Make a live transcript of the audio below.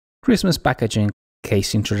Christmas packaging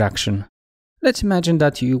case introduction. Let's imagine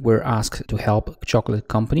that you were asked to help a chocolate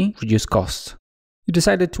company reduce costs. You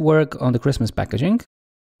decided to work on the Christmas packaging.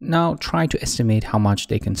 Now try to estimate how much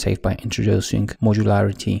they can save by introducing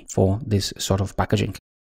modularity for this sort of packaging.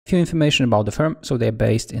 A few information about the firm. So they're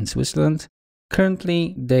based in Switzerland.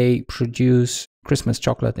 Currently, they produce Christmas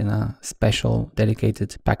chocolate in a special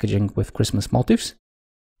dedicated packaging with Christmas motifs.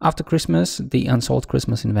 After Christmas, the unsold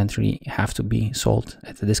Christmas inventory have to be sold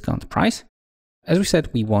at a discount price. As we said,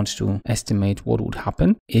 we want to estimate what would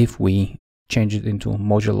happen if we change it into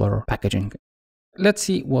modular packaging. Let's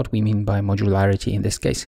see what we mean by modularity in this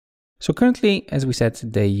case. So currently, as we said,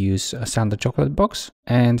 they use a standard chocolate box,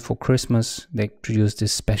 and for Christmas, they produce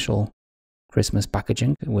this special Christmas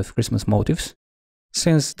packaging with Christmas motifs.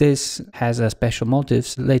 Since this has a special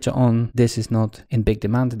motifs, later on, this is not in big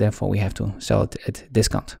demand, therefore we have to sell it at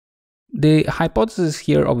discount. The hypothesis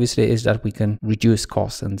here obviously is that we can reduce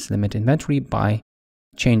costs and limit inventory by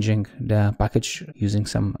changing the package using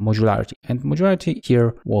some modularity. And modularity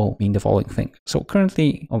here will mean the following thing. So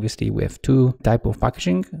currently, obviously, we have two types of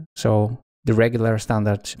packaging. So the regular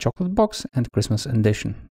standard chocolate box and Christmas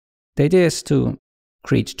edition. The idea is to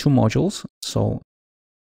create two modules. So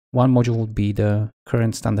one module would be the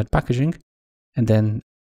current standard packaging, and then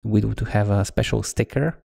we would have a special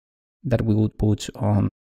sticker that we would put on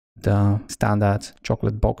the standard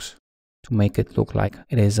chocolate box to make it look like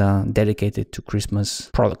it is dedicated to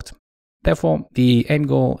Christmas product. Therefore, the end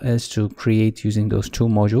goal is to create, using those two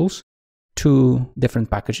modules, two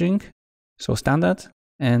different packaging, so standard,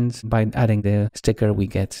 and by adding the sticker, we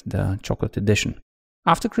get the chocolate edition.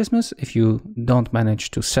 After Christmas, if you don't manage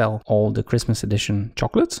to sell all the Christmas edition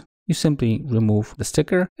chocolates, you simply remove the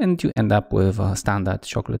sticker and you end up with a standard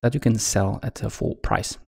chocolate that you can sell at a full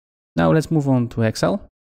price. Now let's move on to Excel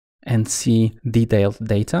and see detailed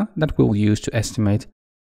data that we'll use to estimate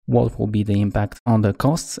what will be the impact on the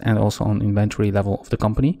costs and also on inventory level of the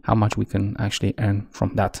company, how much we can actually earn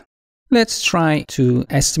from that. Let's try to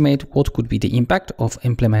estimate what could be the impact of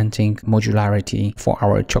implementing modularity for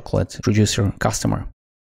our chocolate producer customer.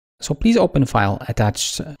 So please open a file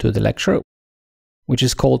attached to the lecture, which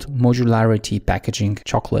is called Modularity Packaging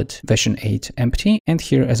Chocolate version 8 empty. And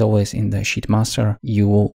here, as always, in the sheet master, you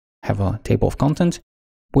will have a table of content.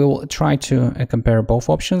 We will try to compare both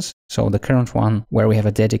options. So the current one where we have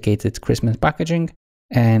a dedicated Christmas packaging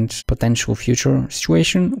and potential future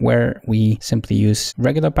situation where we simply use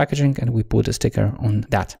regular packaging and we put a sticker on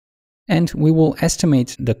that. And we will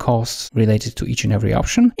estimate the costs related to each and every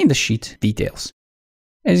option in the sheet details.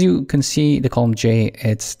 As you can see, the column J,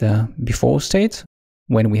 it's the before state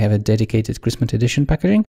when we have a dedicated Christmas edition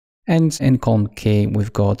packaging. And in column K,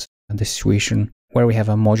 we've got the situation where we have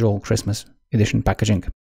a module Christmas edition packaging.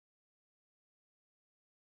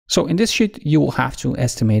 So in this sheet, you will have to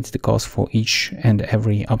estimate the cost for each and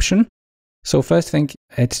every option. So first thing,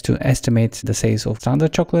 it's to estimate the sales of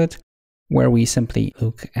standard chocolate, where we simply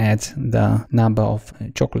look at the number of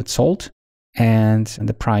chocolates sold and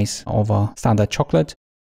the price of a standard chocolate.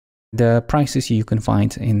 The prices you can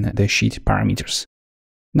find in the sheet parameters.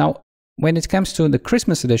 Now, when it comes to the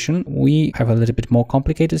Christmas edition, we have a little bit more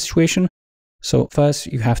complicated situation. So first,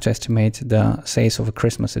 you have to estimate the sales of a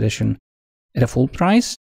Christmas edition at a full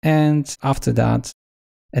price, and after that,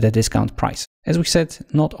 at a discount price. As we said,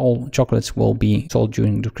 not all chocolates will be sold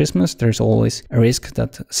during the Christmas. There's always a risk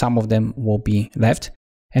that some of them will be left,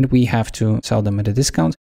 and we have to sell them at a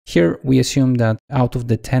discount. Here, we assume that out of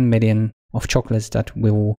the 10 million of chocolates that we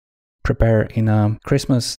will prepare in a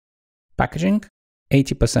Christmas packaging,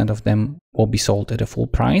 80% of them will be sold at a full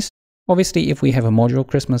price. Obviously, if we have a modular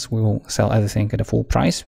Christmas, we will sell everything at a full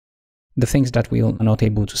price. The things that we are not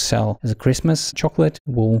able to sell as a Christmas chocolate,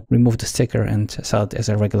 we'll remove the sticker and sell it as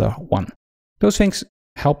a regular one. Those things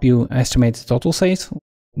help you estimate the total sales,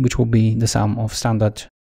 which will be the sum of standard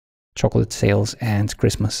chocolate sales and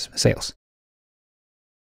Christmas sales.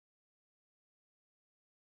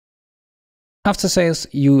 After sales,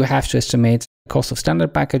 you have to estimate the cost of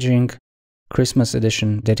standard packaging, Christmas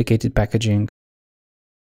edition dedicated packaging.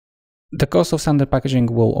 The cost of standard packaging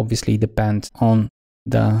will obviously depend on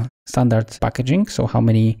the standard packaging, so how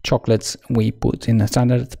many chocolates we put in a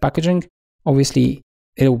standard packaging. Obviously,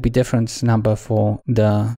 it will be different number for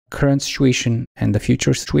the current situation and the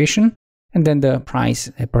future situation. And then the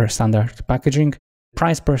price per standard packaging.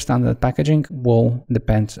 Price per standard packaging will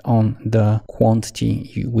depend on the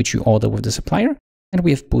quantity which you order with the supplier, and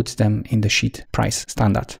we have put them in the sheet price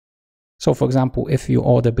standard. So for example, if you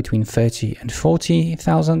order between 30 and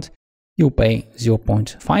 40,000, you'll pay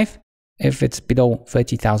 0.5. If it's below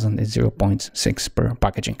 30,000, it's 0.6 per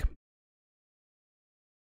packaging.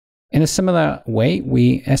 In a similar way,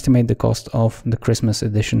 we estimate the cost of the Christmas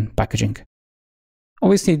edition packaging.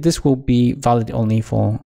 Obviously, this will be valid only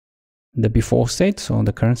for the before state, so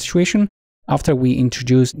the current situation. After we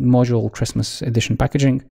introduce module Christmas edition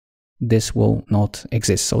packaging, this will not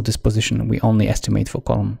exist. So this position we only estimate for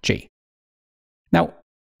column J. Now,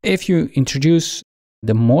 if you introduce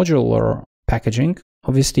the modular packaging,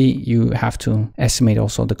 obviously you have to estimate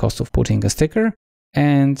also the cost of putting a sticker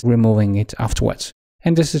and removing it afterwards.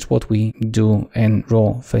 And this is what we do in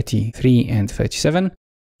row 33 and 37.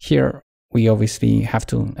 Here, we obviously have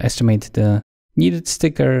to estimate the needed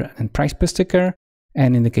sticker and price per sticker.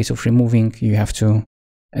 And in the case of removing, you have to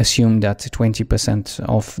assume that 20%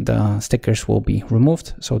 of the stickers will be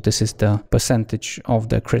removed. So this is the percentage of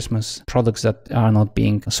the Christmas products that are not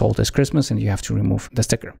being sold as Christmas, and you have to remove the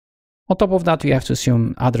sticker. On top of that, you have to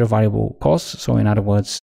assume other variable costs. So in other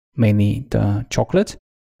words, mainly the chocolate.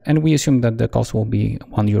 And we assume that the cost will be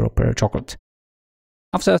 €1 per chocolate.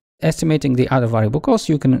 After estimating the other variable costs,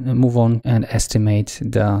 you can move on and estimate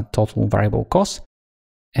the total variable cost.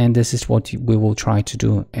 And this is what we will try to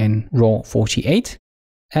do in row 48.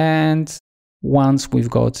 And once we've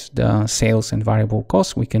got the sales and variable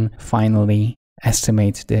costs, we can finally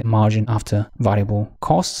estimate the margin after variable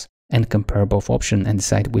costs and compare both options and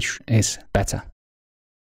decide which is better.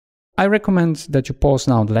 I recommend that you pause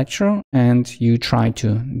now the lecture and you try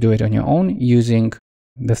to do it on your own using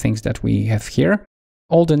the things that we have here.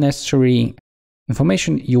 All the necessary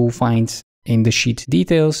information you will find in the sheet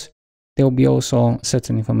details. There will be also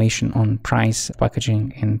certain information on price,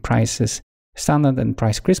 packaging, and prices standard and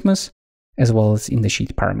price Christmas, as well as in the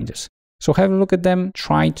sheet parameters. So have a look at them,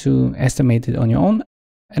 try to estimate it on your own.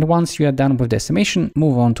 And once you are done with the estimation,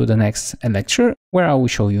 move on to the next lecture where I will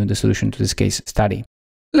show you the solution to this case study.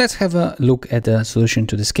 Let's have a look at the solution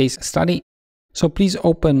to this case study. So please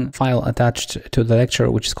open file attached to the lecture,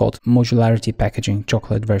 which is called Modularity Packaging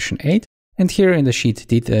Chocolate version 8. And here in the sheet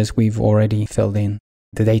details, we've already filled in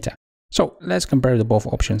the data. So let's compare the both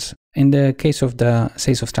options. In the case of the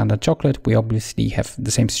sales of standard chocolate, we obviously have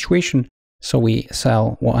the same situation. So we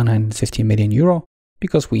sell 150 million euro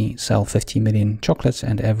because we sell 50 million chocolates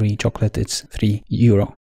and every chocolate is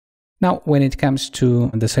 €3. Now, when it comes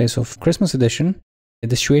to the sales of Christmas edition,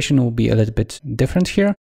 the situation will be a little bit different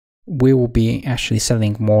here. We will be actually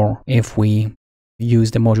selling more if we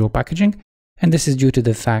use the module packaging. And this is due to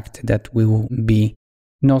the fact that we will be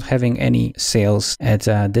not having any sales at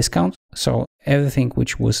a discount. So everything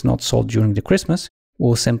which was not sold during the Christmas,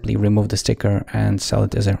 we'll simply remove the sticker and sell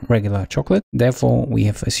it as a regular chocolate. Therefore, we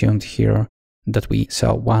have assumed here that we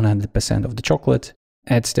sell 100% of the chocolate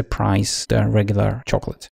at the price, the regular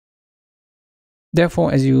chocolate.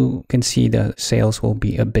 Therefore, as you can see, the sales will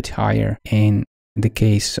be a bit higher in the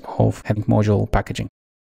case of having module packaging.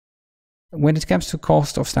 When it comes to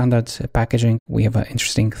cost of standard packaging, we have an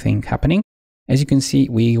interesting thing happening. As you can see,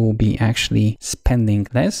 we will be actually spending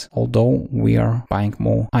less, although we are buying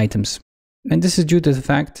more items. And this is due to the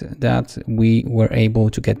fact that we were able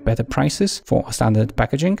to get better prices for standard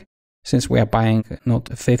packaging. Since we are buying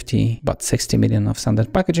not 50, but 60 million of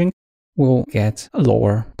standard packaging, we'll get a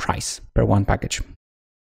lower price per one package.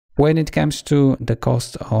 When it comes to the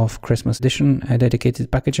cost of Christmas edition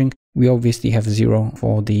dedicated packaging, we obviously have zero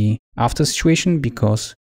for the after situation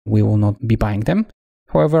because we will not be buying them.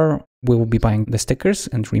 However, we will be buying the stickers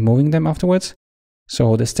and removing them afterwards.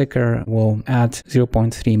 So the sticker will add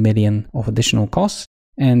 0.3 million of additional costs,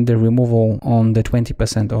 and the removal on the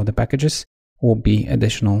 20% of the packages will be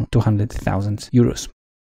additional 200,000 euros.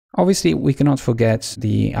 Obviously, we cannot forget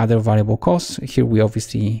the other variable costs. Here we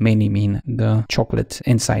obviously mainly mean the chocolate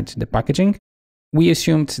inside the packaging. We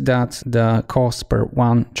assumed that the cost per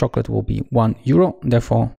one chocolate will be €1.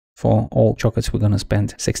 Therefore, for all chocolates, we're going to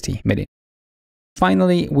spend 60 million.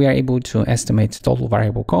 Finally, we are able to estimate total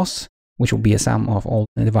variable costs, which will be a sum of all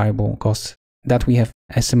the variable costs that we have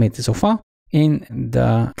estimated so far. In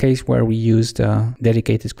the case where we use the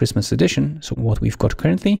dedicated Christmas edition, so what we've got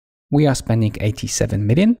currently, we are spending 87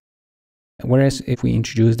 million. Whereas if we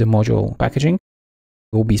introduce the module packaging,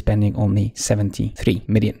 we'll be spending only 73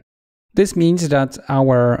 million. This means that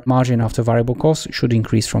our margin after variable costs should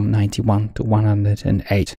increase from 91 to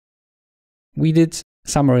 108. We did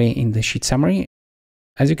summary in the sheet summary.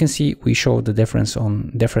 As you can see, we show the difference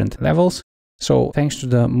on different levels. So thanks to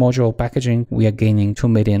the module packaging, we are gaining 2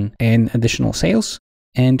 million in additional sales,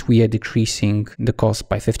 and we are decreasing the cost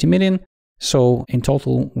by 50 million. So in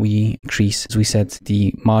total, we increase, as we said,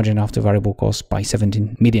 the margin after variable cost by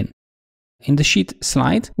 17 million. In the sheet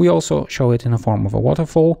slide, we also show it in a form of a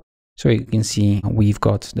waterfall. So you can see we've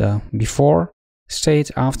got the before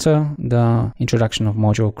state after the introduction of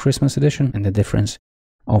module Christmas edition and the difference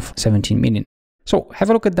of 17 million. So have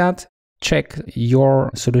a look at that, check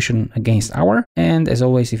your solution against ours, and as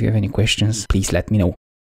always, if you have any questions, please let me know.